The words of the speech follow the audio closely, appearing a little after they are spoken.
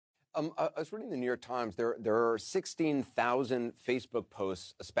I was reading the New York Times. There are 16,000 Facebook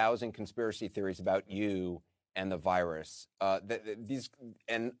posts espousing conspiracy theories about you and the virus. I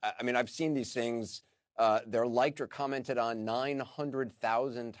mean, I've seen these things. They're liked or commented on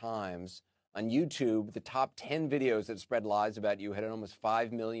 900,000 times. On YouTube, the top 10 videos that spread lies about you had almost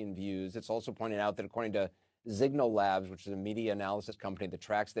 5 million views. It's also pointed out that according to Signal Labs, which is a media analysis company that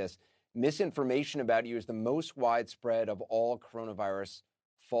tracks this, misinformation about you is the most widespread of all coronavirus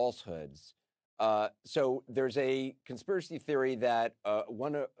falsehoods. So there's a conspiracy theory that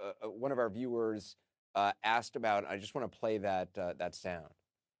one of our viewers asked about. I just want to play that sound.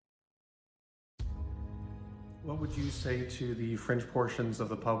 What would you say to the fringe portions of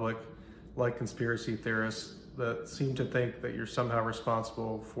the public, like conspiracy theorists, that seem to think that you're somehow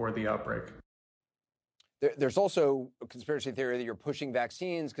responsible for the outbreak? There's also a conspiracy theory that you're pushing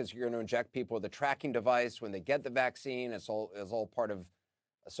vaccines because you're going to inject people with a tracking device when they get the vaccine. It's all part of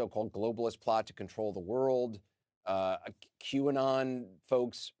a so-called globalist plot to control the world. QAnon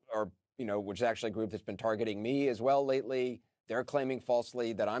folks are, which is actually a group that's been targeting me as well lately. They're claiming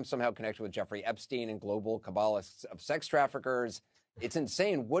falsely that I'm somehow connected with Jeffrey Epstein and global cabalists of sex traffickers. It's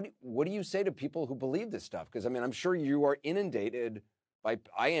insane. What do you say to people who believe this stuff? Because, I mean, I'm sure you are inundated by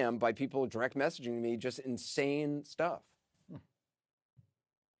people direct messaging me just insane stuff.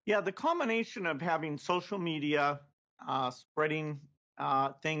 Yeah, the combination of having social media, spreading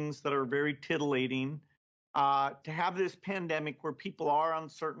things that are very titillating, to have this pandemic where people are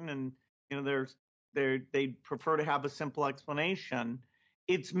uncertain and they prefer to have a simple explanation.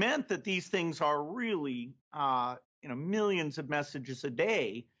 It's meant that these things are really millions of messages a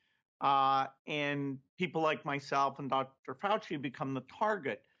day, and people like myself and Dr. Fauci become the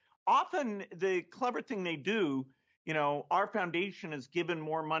target. Often the clever thing they do, our foundation has given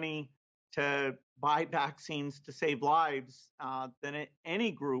more money to buy vaccines to save lives than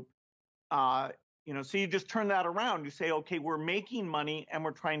any group. So you just turn that around. You say, okay, we're making money and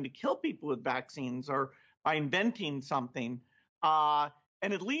we're trying to kill people with vaccines or by inventing something.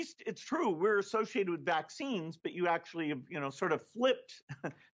 And at least it's true, we're associated with vaccines, but you actually have, sort of flipped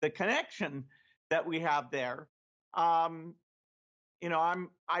the connection that we have there. I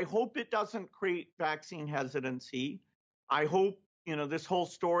hope it doesn't create vaccine hesitancy. I hope, this whole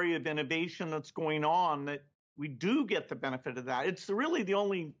story of innovation that's going on, that we do get the benefit of that. It's really the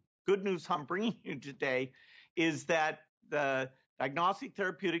only good news I'm bringing you today is that the diagnostic,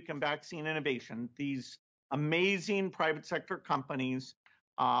 therapeutic, and vaccine innovation, these amazing private sector companies,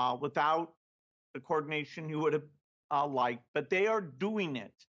 without the coordination you would have liked, but they are doing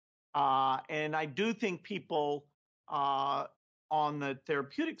it. And I do think people on the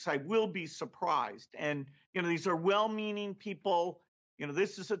therapeutic side will be surprised. And, these are well-meaning people.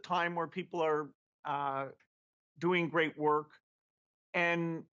 This is a time where people are doing great work.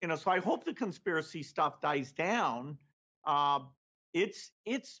 And, so I hope the conspiracy stuff dies down. It's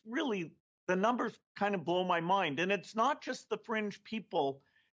really, the numbers kind of blow my mind. And it's not just the fringe people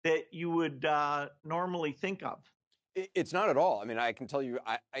that you would normally think of. It's not at all. I mean, I can tell you,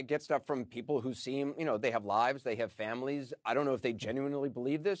 I get stuff from people who seem, they have lives, they have families. I don't know if they genuinely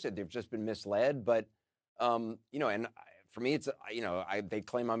believe this, or they've just been misled. But, and for me, it's, they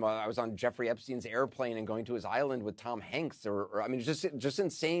claim I was on Jeffrey Epstein's airplane and going to his island with Tom Hanks, or I mean, just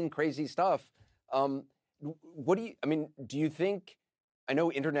insane, crazy stuff. Do you think, I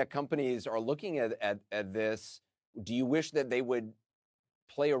know internet companies are looking at this. Do you wish that they would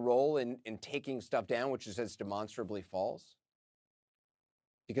play a role in taking stuff down, which is just demonstrably false?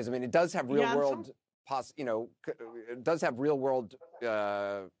 Because, I mean, it does have real world, it does have real world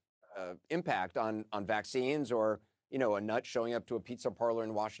impact on vaccines, or, a nut showing up to a pizza parlor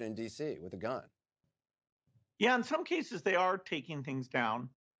in Washington, D.C. with a gun. Yeah, in some cases, they are taking things down.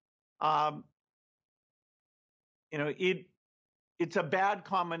 It's a bad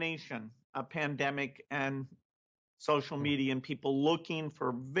combination, a pandemic and social media, and people looking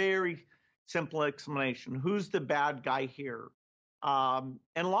for very simple explanation. Who's the bad guy here? And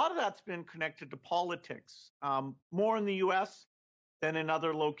a lot of that's been connected to politics, more in the U.S. than in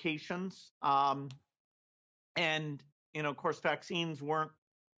other locations. And, of course, vaccines weren't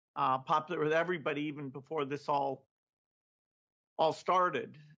popular with everybody even before this all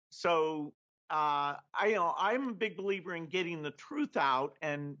started. So I'm a big believer in getting the truth out,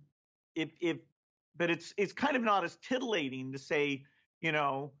 and but it's kind of not as titillating to say,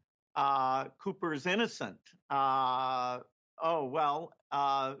 Cooper's innocent. That's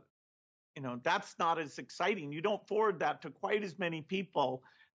not as exciting. You don't forward that to quite as many people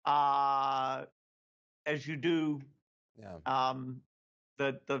as you do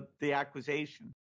the accusation.